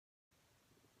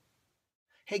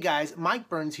Hey guys, Mike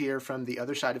Burns here from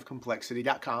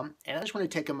theothersideofcomplexity.com, and I just want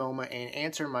to take a moment and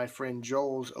answer my friend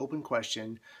Joel's open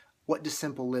question, what does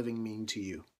simple living mean to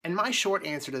you? And my short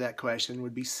answer to that question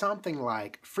would be something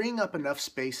like freeing up enough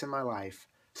space in my life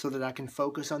so that I can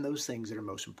focus on those things that are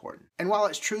most important. And while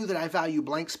it's true that I value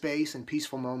blank space and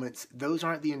peaceful moments, those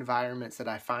aren't the environments that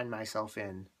I find myself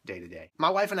in day to day. My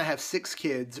wife and I have 6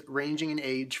 kids ranging in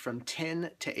age from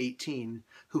 10 to 18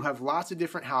 who have lots of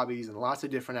different hobbies and lots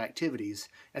of different activities,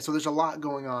 and so there's a lot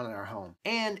going on in our home.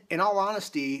 And in all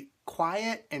honesty,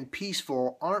 quiet and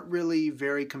peaceful aren't really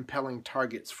very compelling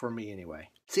targets for me anyway.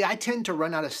 See, I tend to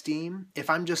run out of steam if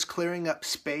I'm just clearing up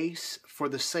space for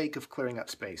the sake of clearing up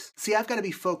space. See, I've got to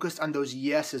be focused on those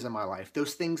yeses in my life,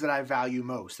 those things that I value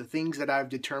most, the things that I've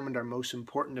determined are most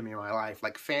important to me in my life,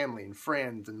 like family and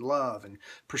friends and love and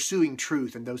pursuing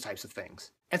truth and those types of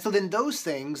things. And so then those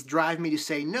things drive me to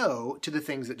say no to the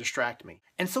things that distract me.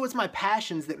 And so it's my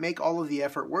passions that make all of the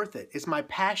effort worth it. It's my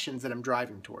passions that I'm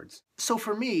driving towards. So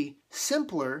for me,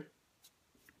 simpler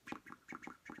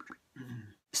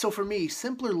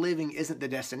living isn't the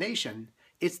destination,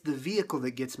 it's the vehicle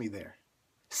that gets me there.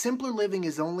 Simpler living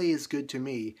is only as good to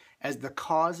me as the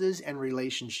causes and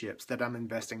relationships that I'm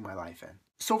investing my life in.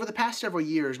 So over the past several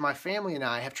years, my family and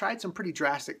I have tried some pretty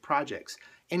drastic projects,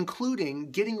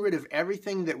 including getting rid of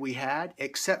everything that we had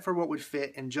except for what would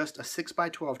fit in just a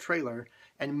 6x12 trailer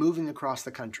and moving across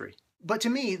the country. But to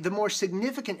me, the more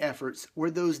significant efforts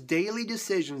were those daily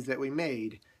decisions that we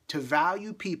made to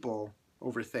value people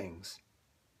over things.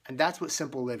 And that's what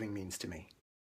simple living means to me.